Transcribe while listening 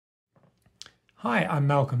Hi, I'm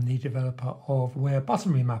Malcolm, the developer of Wear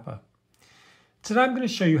Button Remapper. Today I'm going to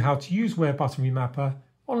show you how to use Wear Button Remapper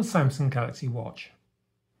on a Samsung Galaxy Watch.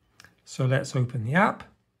 So let's open the app.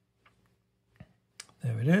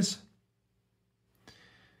 There it is.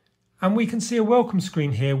 And we can see a welcome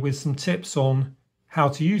screen here with some tips on how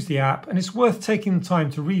to use the app, and it's worth taking the time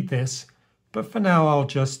to read this, but for now I'll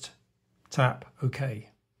just tap OK.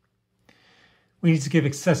 We need to give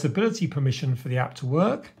accessibility permission for the app to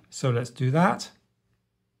work, so let's do that.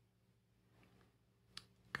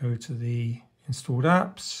 Go to the installed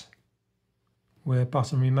apps, Wear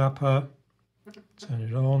Button Remapper, turn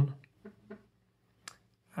it on,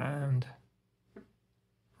 and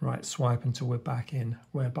right swipe until we're back in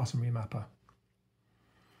Wear Button Remapper.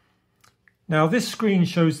 Now this screen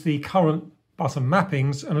shows the current button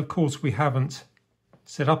mappings, and of course we haven't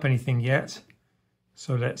set up anything yet.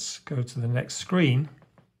 So let's go to the next screen.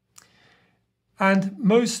 And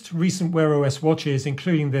most recent WearOS watches,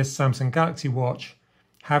 including this Samsung Galaxy Watch,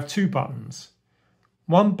 have two buttons.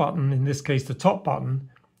 One button, in this case the top button,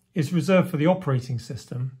 is reserved for the operating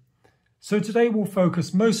system. So today we'll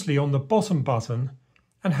focus mostly on the bottom button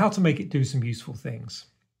and how to make it do some useful things.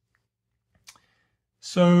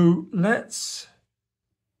 So let's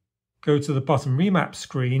go to the button remap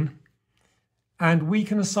screen, and we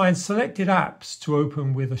can assign selected apps to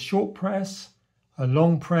open with a short press, a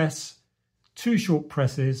long press, 2 short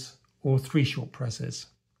presses, or 3 short presses.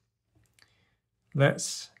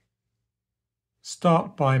 Let's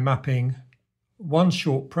start by mapping 1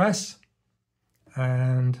 short press,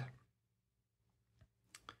 and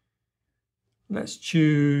let's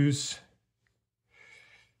choose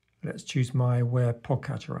my Wear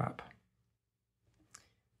Podcatcher app.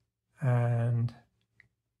 And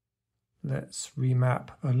let's remap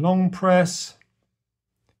a long press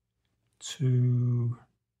to,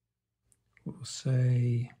 we'll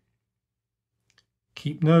say,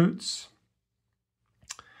 keep notes.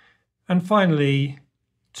 And finally,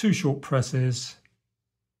 2 short presses.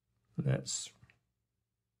 Let's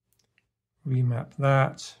remap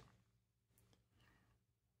that.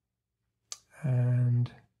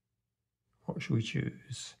 And what should we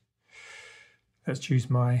choose? Let's choose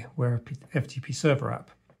my Wear FTP server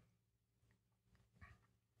app.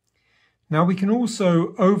 Now we can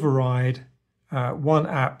also override one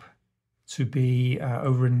app to be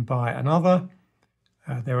overridden by another.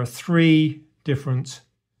 There are 3 different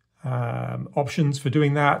options for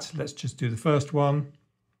doing that. Let's just do the first one.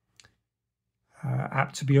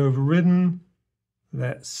 App to be overridden.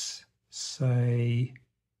 Let's say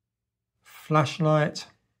flashlight.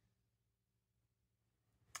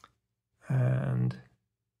 And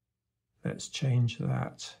let's change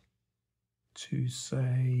that to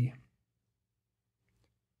say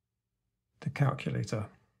the calculator.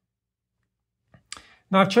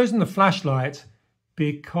 Now I've chosen the flashlight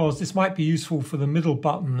because this might be useful for the middle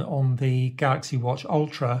button on the Galaxy Watch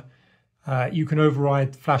Ultra. You can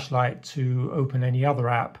override the flashlight to open any other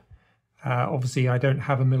app. Obviously I don't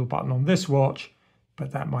have a middle button on this watch,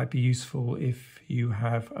 but that might be useful if you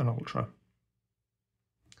have an Ultra.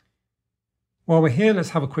 While we're here, let's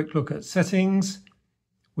have a quick look at settings.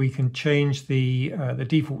 We can change the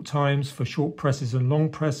default times for short presses and long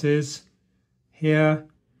presses. Here,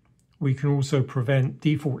 we can also prevent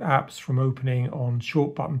default apps from opening on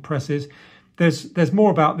short button presses. There's more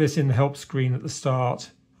about this in the help screen at the start.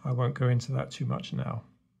 I won't go into that too much now.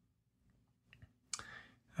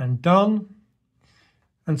 And done.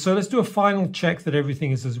 And so let's do a final check that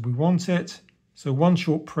everything is as we want it. So 1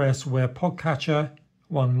 short press, Wear Podcatcher,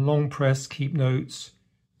 1 long press, keep notes,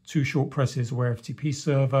 2 short presses, Wear FTP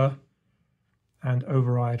server, and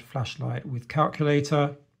override flashlight with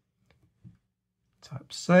calculator.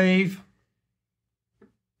 Tap save.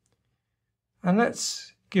 And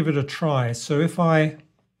let's give it a try. So if I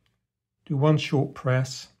do 1 short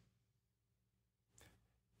press,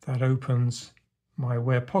 that opens my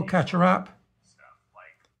Wear Podcatcher app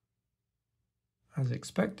as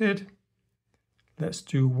expected. Let's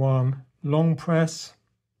do 1 long press.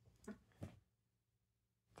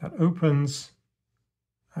 That opens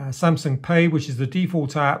Samsung Pay, which is the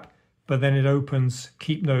default app, but then it opens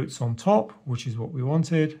Keep Notes on top, which is what we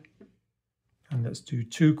wanted. And let's do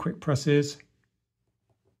 2 quick presses.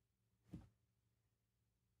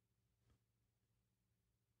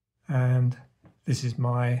 And this is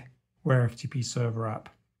my Wear FTP server app.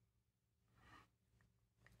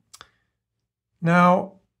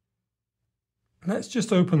 Now, let's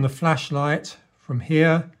just open the flashlight from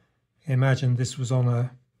here. Imagine this was on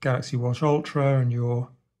a Galaxy Watch Ultra and you're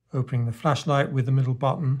opening the flashlight with the middle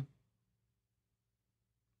button.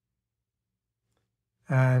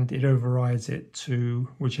 and it overrides it to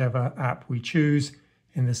whichever app we choose.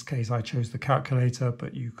 In this case, I chose the calculator,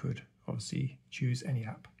 but you could obviously choose any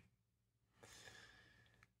app.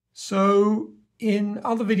 So in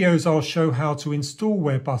other videos, I'll show how to install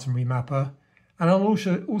Wear Button Remapper, and I'll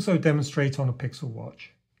also demonstrate on a Pixel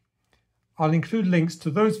Watch. I'll include links to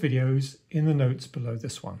those videos in the notes below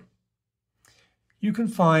this one. You can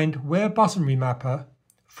find Wear Button Remapper,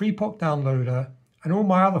 FreePop Downloader, and all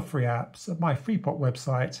my other free apps at my FreePop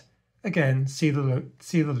website. Again, see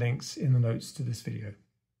the links in the notes to this video.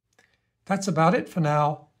 That's about it for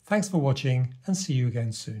now. Thanks for watching, and see you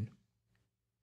again soon.